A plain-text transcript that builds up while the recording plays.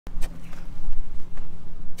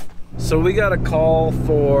So we got a call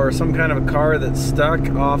for some kind of a car that's stuck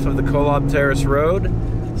off of the Kolob Terrace Road.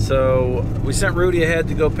 So we sent Rudy ahead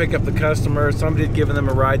to go pick up the customer. Somebody had given them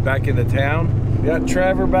a ride back into town. We got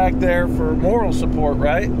Trevor back there for moral support,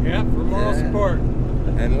 right? Yeah, for moral support.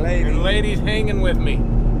 And ladies hanging with me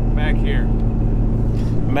back here.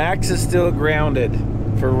 Max is still grounded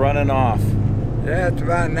for running off. Yeah, it's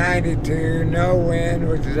about 92, no wind,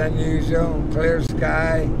 which is unusual, clear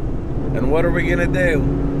sky. And what are we gonna do?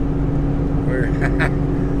 We're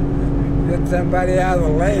get somebody out of the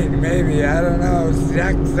lake, maybe, I don't know,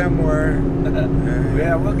 stuck somewhere.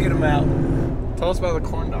 Yeah, we'll get him out. Tell us about the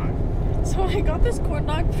corn dog. So I got this corn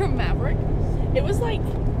dog from Maverick. It was like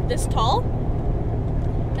this tall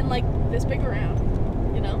and like this big around,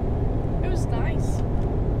 you know? It was nice.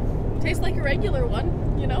 Tastes like a regular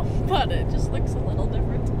one, you know, but it just looks a little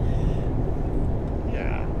different.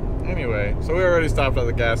 Yeah. Anyway, so we already stopped at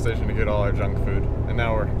the gas station to get all our junk food, and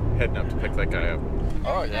now we're heading up to pick that guy up.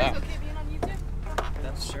 Oh, yeah. Are you guys okay being on YouTube?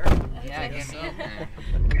 That's sure. Yeah, I guess so.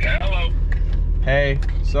 Hello. Hey,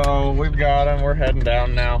 so we've got him. We're heading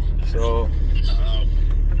down now. So. All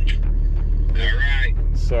right.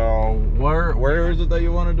 So where is it that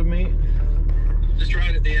you wanted to meet? Just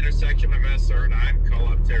right at the intersection of SR 9,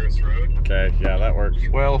 Kolob Terrace Road. Okay, yeah, that works.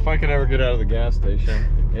 Well, if I could ever get out of the gas station.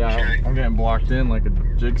 Yeah, Okay. I'm getting blocked in like a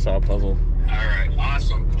jigsaw puzzle. All right,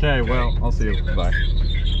 awesome. Okay, well, I'll see you. Bye.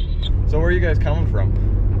 So where are you guys coming from?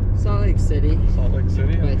 Salt Lake City. Salt Lake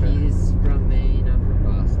City? But Okay. he's from Maine, I'm from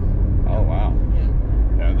Boston. Oh, wow.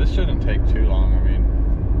 Yeah. Yeah, this shouldn't take too long. I mean,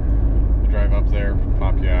 you drive up there,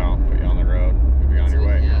 pop you out, put you on the road, you'll be on your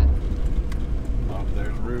way. Yeah. Oh,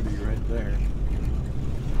 there's Rudy right there.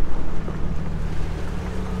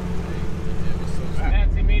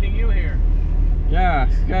 Fancy meeting you here. Yeah,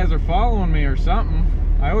 you guys are following me or something.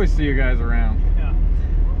 I always see you guys around. Yeah.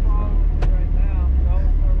 We're following you right now.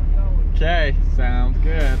 Going where we're going. Okay, sounds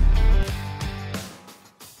good.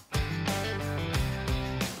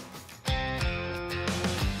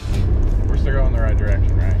 We're still going the right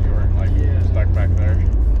direction, right? You weren't like stuck back there. I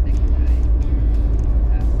think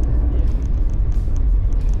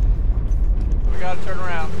We gotta turn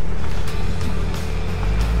around.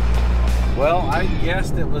 Well, I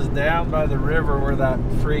guessed it was down by the river where that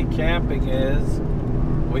free camping is.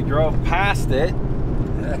 We drove past it,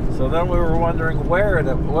 so then we were wondering where it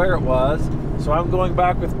was. So I'm going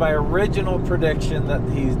back with my original prediction that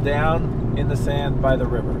he's down in the sand by the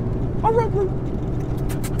river. Right here.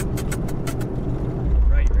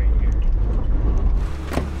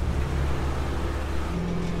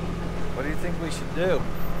 What do you think we should do?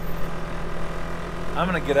 I'm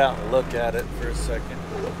gonna get out and look at it for a second.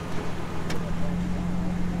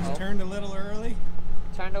 Turned a little early.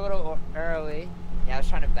 Turned a little early. Yeah, I was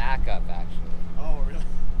trying to back up actually. Oh, really?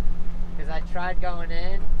 Because I tried going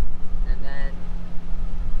in and then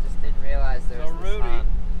just didn't realize there was So, this Rudy, hump.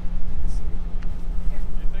 do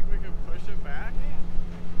you think we could push it back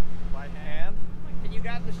by hand? Can you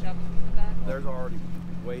grab the shovel from the back? There's already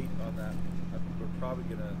weight on that. We're probably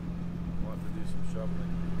gonna want to do some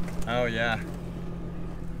shoveling. Oh, yeah.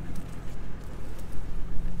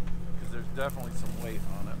 Because there's definitely some weight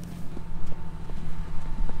on it.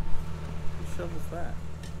 Who shovels that?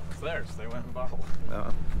 It's theirs. They went and bought one.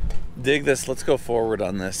 No. Dig this. Let's go forward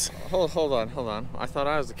on this. Hold on. I thought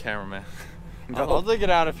I was the cameraman. No. I'll dig it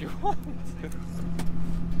out if you want.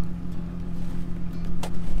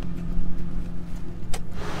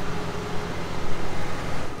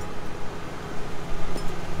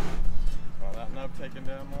 Well, that nub taken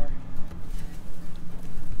down more.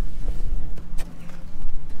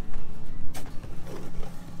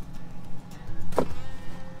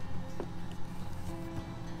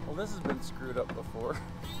 Well, this has been screwed up before.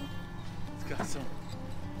 It's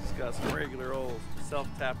got some regular old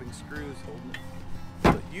self-tapping screws holding it. So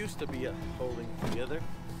it used to be holding it together.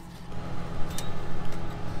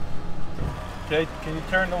 Okay, can you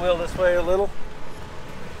turn the wheel this way a little?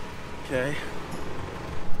 Okay.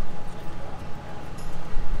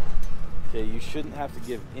 Okay, you shouldn't have to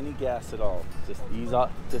give any gas at all. Just ease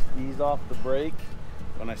off the brake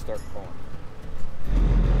when I start pulling.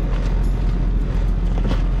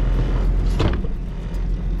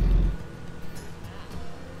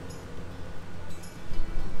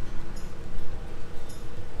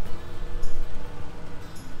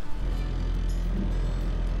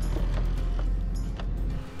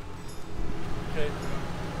 Okay.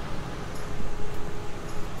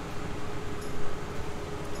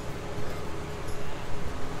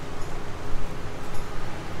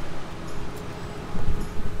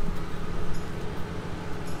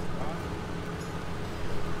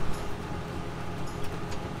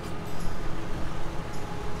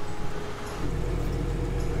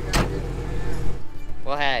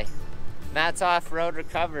 Well, hey, Matt's off-road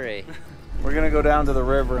recovery. We're gonna go down to the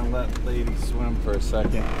river and let Lady swim for a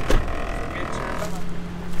second. Go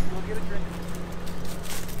get a drink.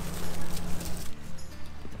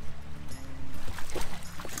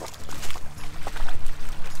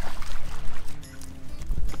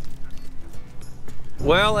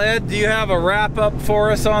 Well, Ed, do you have a wrap up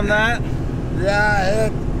for us on that? Yeah,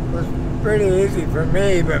 it was pretty easy for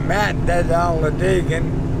me, but Matt did all the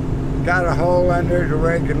digging. Got a hole under it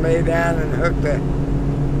where he could lay down and hook the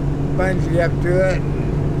bungee up to it.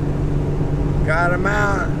 And got him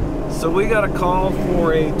out. So we got a call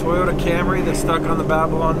for a Toyota Camry that's stuck on the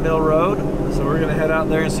Babylon Mill Road. So we're gonna head out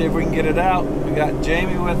there and see if we can get it out. We got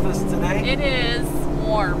Jamie with us today. It is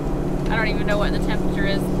warm. I don't even know what the temperature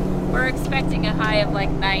is. We're expecting a high of like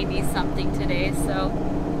 90 something today, so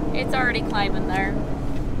it's already climbing there.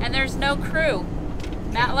 And there's no crew.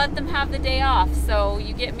 Matt let them have the day off, so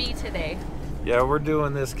you get me today. Yeah, we're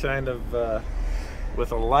doing this kind of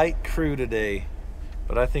with a light crew today,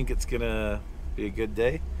 but I think it's gonna be a good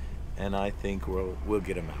day, and I think we'll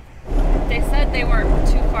get them out. They said they weren't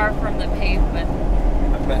too far from the pavement.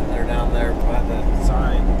 I bet they're down there by that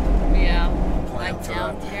sign. Yeah, Plan like for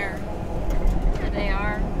down that. there. There they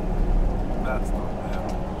are. That's not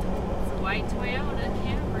bad. It's a white Toyota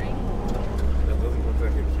Camry. That doesn't look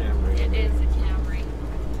like a Camry. It is a Camry.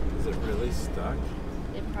 Is it really stuck?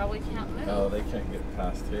 They probably can't move. Oh, they can't get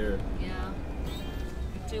past here. Yeah.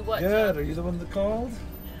 Do what? Good. Job? Are you the one that called?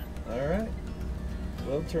 All right.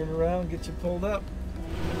 We'll turn around, get you pulled up.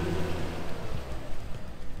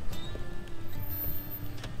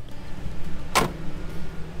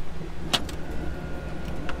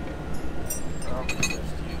 I'll just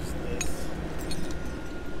use this.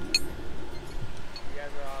 You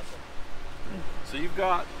guys are awesome. So you've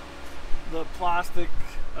got the plastic,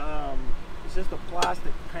 it's just a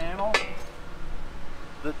plastic panel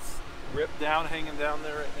that's ripped down, hanging down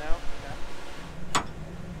there right now.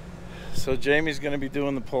 So Jamie's gonna be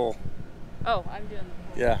doing the pull. Oh, I'm doing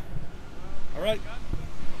the Yeah. All right,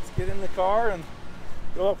 let's get in the car and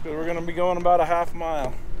go up, because we're gonna be going about a half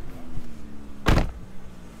mile.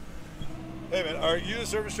 Hey man, are you the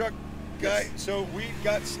service truck guy? Yes. So we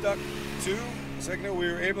got stuck too. Second,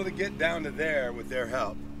 we were able to get down to there with their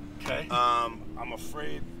help. Okay. I'm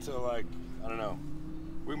afraid to I don't know.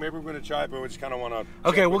 Maybe we're gonna try it, but we just kind of want to.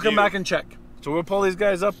 Okay, we'll come back and check. So we'll pull these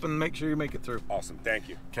guys up and make sure you make it through. Awesome, thank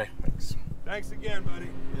you. Okay, thanks. Thanks again, buddy.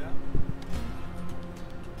 Yeah.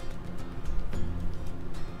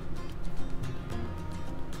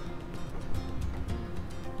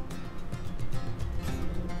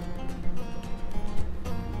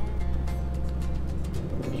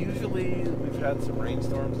 Usually we've had some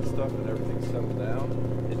rainstorms and stuff and everything's settled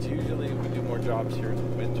down. It's usually we do more jobs here in the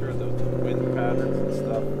winter, the wind patterns and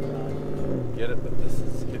stuff. Get it, but this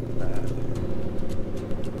is getting bad.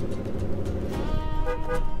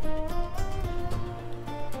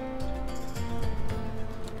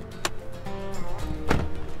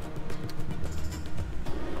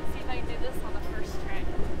 See if I can do this on the first try.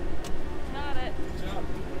 Got it. Good job.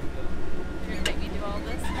 You're gonna make me do all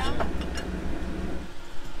this now?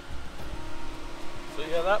 So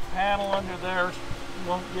yeah, that panel under there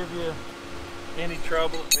won't give you any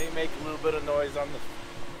trouble. It may make a little bit of noise on the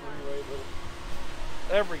freeway, but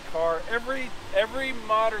every car, every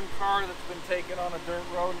modern car that's been taken on a dirt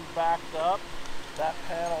road and backed up, that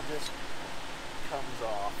panel just comes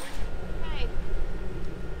off. Hey,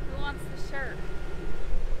 who wants the shirt?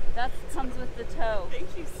 That comes with the tow.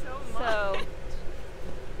 Thank you so much. So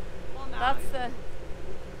Well, now that's the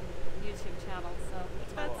YouTube channel. So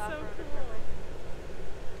That's so Off-Road cool. Recovery.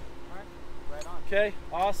 Right on. Okay,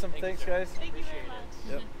 awesome. Thanks, guys. Thank you very much.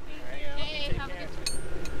 Yep. Thank you. Hey, have a good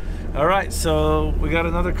trip. All right, so we got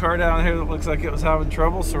another car down here that looks like it was having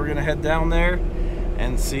trouble, so we're gonna head down there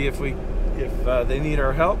and see if they need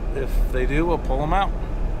our help. If they do, we'll pull them out.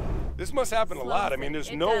 This must happen a lot. I mean, there's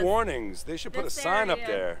It no does. warnings. They should put This a sign up area.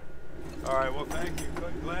 there. All right, well, thank you.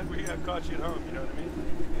 Glad we caught you at home. You know what I mean?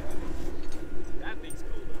 That thing's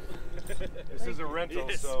cool though. This is a rental,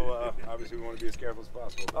 Yes. so obviously we want to be as careful as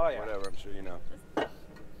possible. But Oh, yeah. Whatever, I'm sure you know. I'll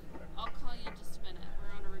call you in just a minute.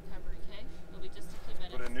 We're on a recovery, okay? It'll be just a few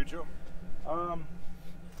minutes. Put in neutral? I'll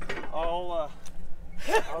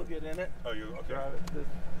get in it. Oh, you okay? Drive it. This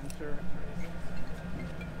insurance reasons.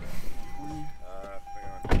 Hang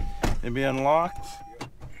on. It'll be unlocked.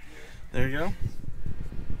 There you go.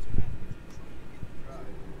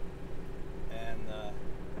 And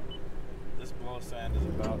this blow sand is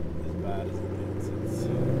about as bad as it gets.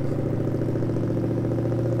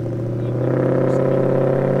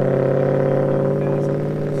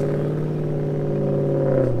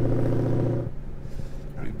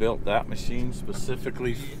 built that machine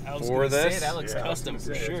specifically I was for gonna say, this. that looks Yeah, I was custom gonna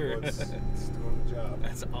for say, sure. It's doing the job.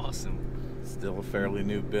 That's awesome. Still a fairly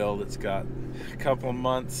new build. It's got a couple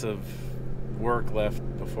months of work left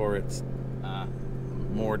before it's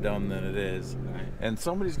more done than it is. Right. And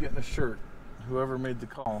somebody's getting a shirt. Whoever made the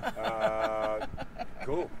call.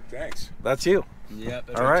 Cool. Thanks. That's you. Yep.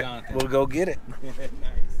 That's All right, Jonathan. we'll go get it. Nice.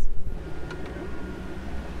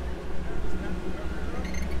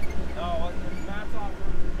 Oh, that's off-road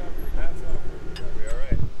recovery. That's off-road recovery. All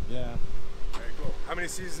right. Yeah. Very cool. How many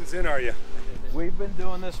seasons in are you? We've been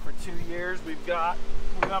doing this for 2 years. We got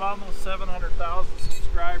almost 700,000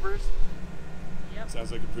 subscribers. Yep.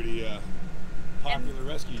 Sounds like a pretty popular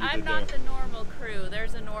rescue you I'm did not there. the normal crew.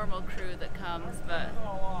 There's a normal crew that comes, but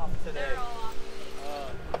All off today. they're all off.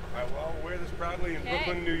 I will wear this proudly in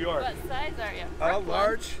Brooklyn, New York. What size are you? Brooklyn?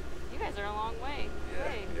 Large. You guys are a long way.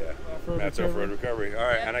 Hey. Yeah. That's off-road recovery. All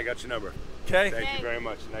right, Yep. and I got your number. Okay. Thank Okay. you very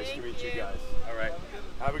much. Nice to Thank meet you you. guys. All right.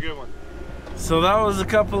 Have a good one. So that was a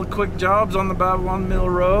couple of quick jobs on the Babylon Mill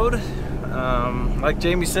Road. Like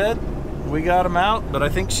Jamie said, we got them out, but I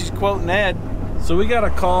think she's quoting Ed. So we got a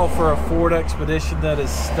call for a Ford Expedition that is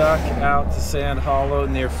stuck out to Sand Hollow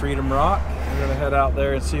near Freedom Rock. We're gonna head out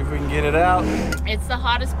there and see if we can get it out. It's the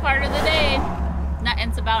hottest part of the day.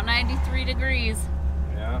 It's about 93 degrees.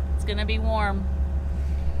 Yeah. It's gonna be warm.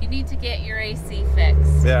 You need to get your AC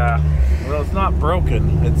fixed. Yeah. Well, it's not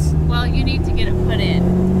broken. It's Well, you need to get it put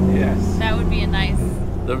in. yes. That would be a nice.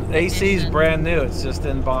 The AC is addition. brand new. It's just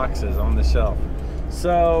in boxes on the shelf.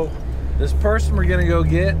 So this person we're gonna go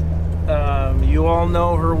get, you all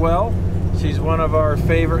know her well. She's one of our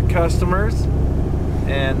favorite customers,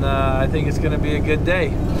 and I think it's gonna be a good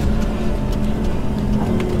day.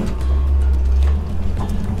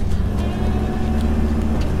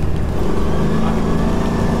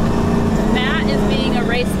 Matt is being a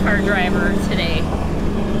race car driver today.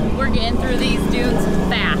 We're getting through these dunes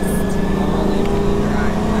fast.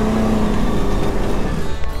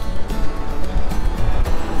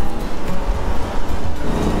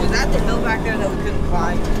 Was that the hill back there that we couldn't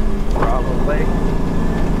climb? Probably.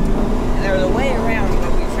 And there was a way around,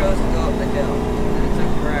 but we chose to go up the hill. And it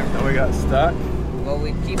took forever. Then we got stuck. Well,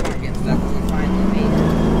 we keep on getting stuck when we finally made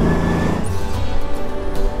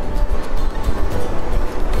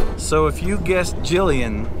it. So if you guessed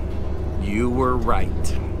Jillian, you were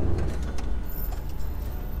right.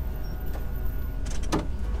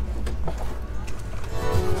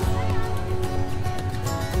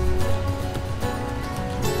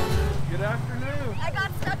 Good afternoon. I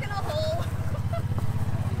got stuck in a hole.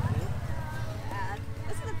 Yeah.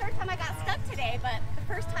 This is the third time I got stuck today, but the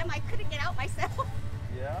first time I couldn't get out myself.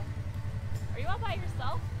 Yeah. Are you all by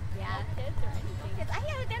yourself? Yeah. No kids or anything? Because I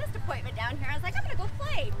had a dentist appointment down here. I was like, I'm gonna go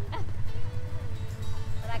play.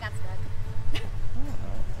 But I got stuck.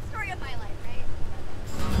 Story of my life,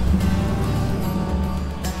 right?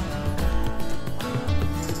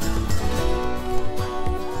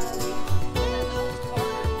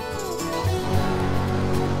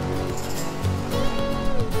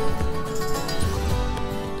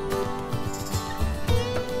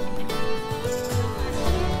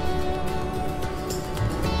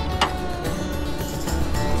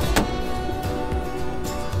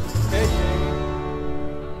 Hey, Jamie.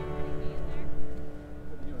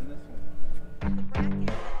 Put you in this one.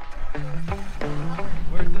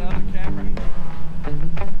 Where's the other camera?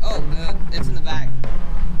 Oh, it's in the back.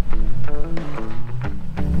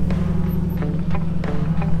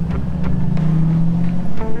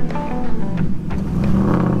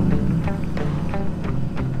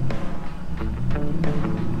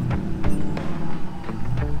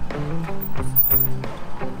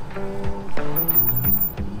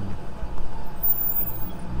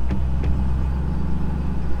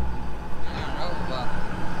 I don't know, but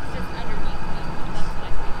It's just underneath me. That's what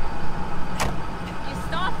I think. You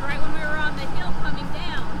stopped right when we were on the hill coming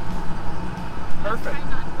down. Perfect. Trying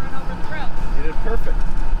not to run over the road. You did perfect.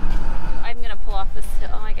 I'm gonna pull off this hill.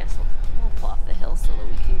 Oh, I guess we'll pull off the hill so that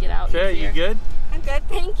we can get out. Okay, easier. you good? I'm good,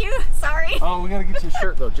 thank you. Sorry. Oh, we gotta get you a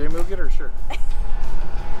shirt though. Jamie, we'll get her a shirt.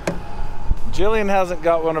 Jillian hasn't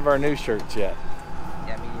got one of our new shirts yet.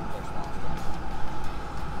 yeah, medium or small.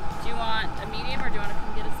 Do you want a medium or do you want to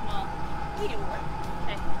come get a small? Medium work.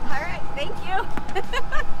 Okay. All right, thank you.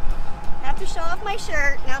 I have to show off my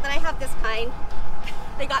shirt now that I have this kind.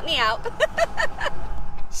 They got me out.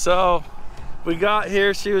 So we got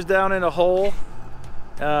here, she was down in a hole.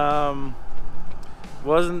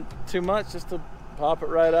 Wasn't too much, just to pop it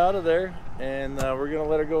right out of there. And we're gonna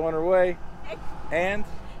let her go on her way. And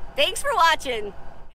Thanks for watching.